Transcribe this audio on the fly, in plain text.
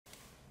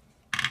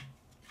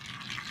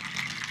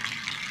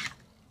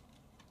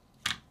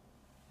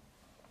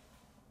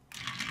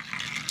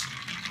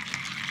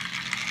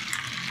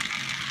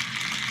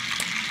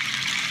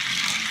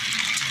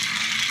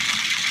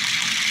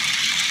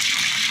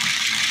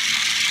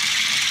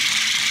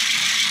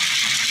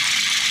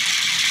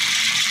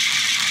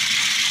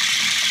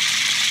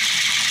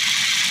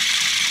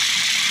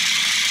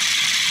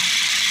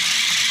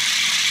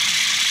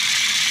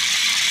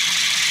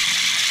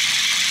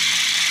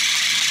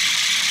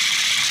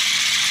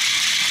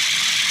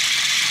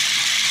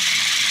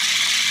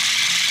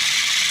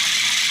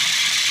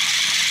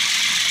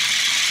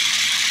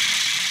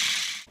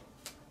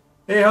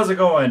Hey, how's it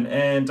going?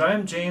 And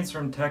I'm James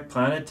from Tech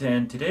Planet,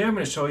 and today I'm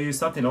going to show you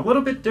something a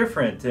little bit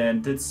different,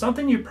 and it's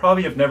something you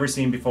probably have never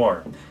seen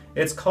before.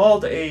 It's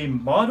called a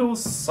model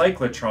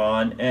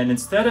cyclotron, and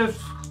instead of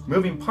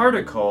moving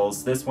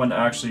particles, this one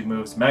actually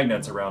moves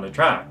magnets around a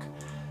track.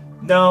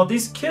 Now,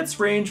 these kits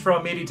range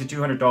from $80 to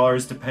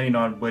 $200 depending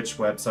on which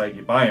website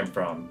you buy them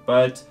from,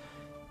 but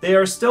they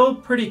are still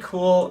pretty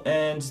cool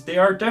and they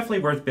are definitely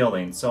worth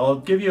building. So I'll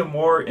give you a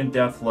more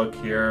in-depth look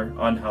here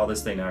on how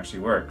this thing actually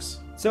works.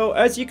 So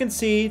as you can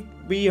see,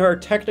 we are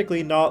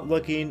technically not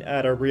looking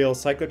at a real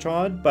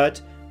cyclotron,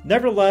 but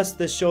nevertheless,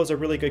 this shows a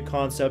really good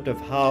concept of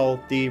how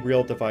the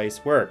real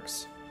device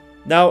works.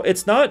 Now,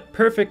 it's not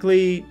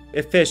perfectly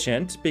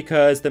efficient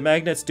because the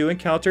magnets do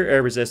encounter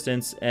air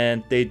resistance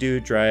and they do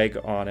drag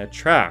on a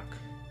track.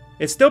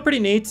 It's still pretty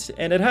neat,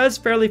 and it has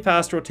fairly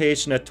fast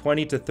rotation at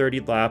 20 to 30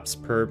 laps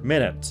per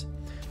minute.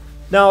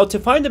 Now, to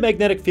find the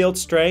magnetic field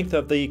strength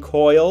of the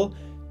coil,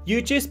 you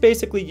just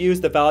basically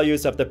use the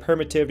values of the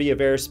permittivity of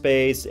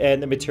airspace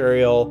and the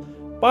material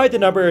by the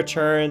number of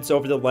turns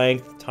over the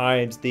length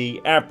times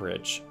the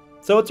amperage.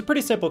 So it's a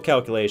pretty simple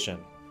calculation.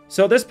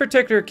 So this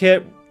particular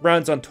kit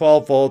runs on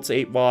 12 volts,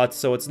 8 watts,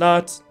 so it's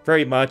not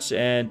very much,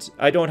 and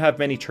I don't have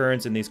many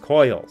turns in these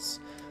coils.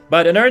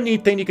 But another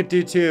neat thing you could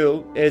do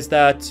too is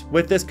that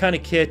with this kind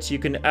of kit, you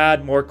can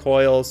add more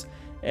coils,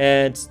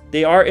 and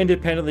they are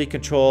independently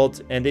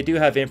controlled, and they do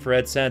have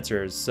infrared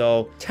sensors.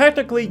 So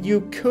technically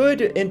you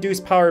could induce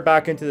power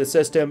back into the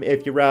system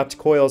if you wrapped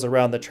coils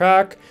around the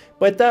track,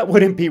 but that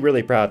wouldn't be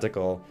really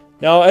practical.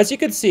 Now, as you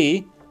can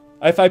see,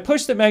 if I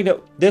push the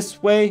magnet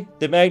this way,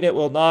 the magnet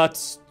will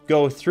not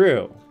go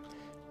through.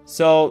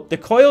 So the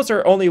coils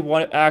are only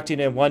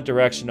acting in one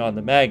direction on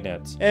the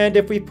magnet. And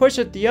if we push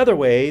it the other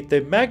way,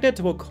 the magnet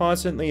will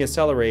constantly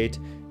accelerate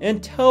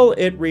until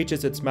it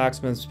reaches its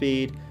maximum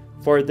speed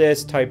for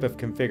this type of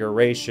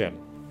configuration.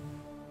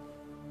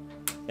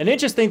 An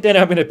interesting thing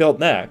I'm going to build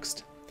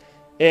next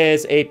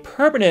is a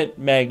permanent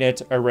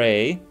magnet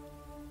array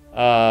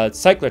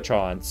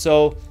cyclotron.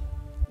 So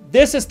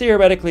this is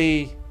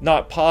theoretically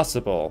not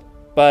possible,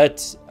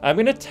 but I'm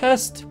going to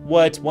test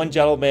what one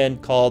gentleman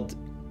called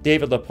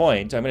David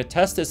Lapointe. I'm going to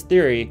test this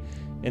theory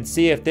and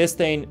see if this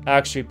thing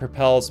actually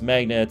propels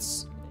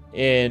magnets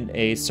in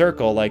a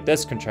circle like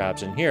this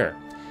contraption here.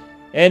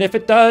 And if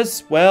it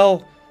does,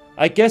 well,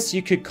 I guess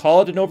you could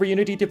call it an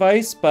over-unity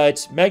device,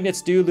 but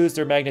magnets do lose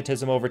their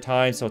magnetism over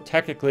time, so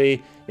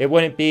technically it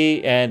wouldn't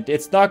be, and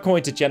it's not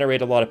going to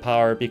generate a lot of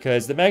power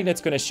because the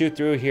magnet's going to shoot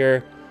through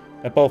here,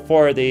 about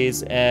 4 of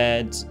these,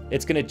 and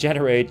it's going to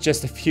generate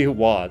just a few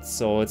watts,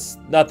 so it's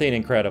nothing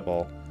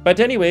incredible. But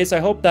anyways, I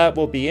hope that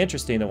will be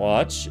interesting to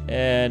watch,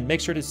 and make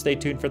sure to stay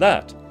tuned for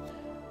that.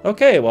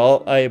 Okay,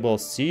 well, I will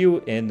see you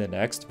in the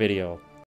next video.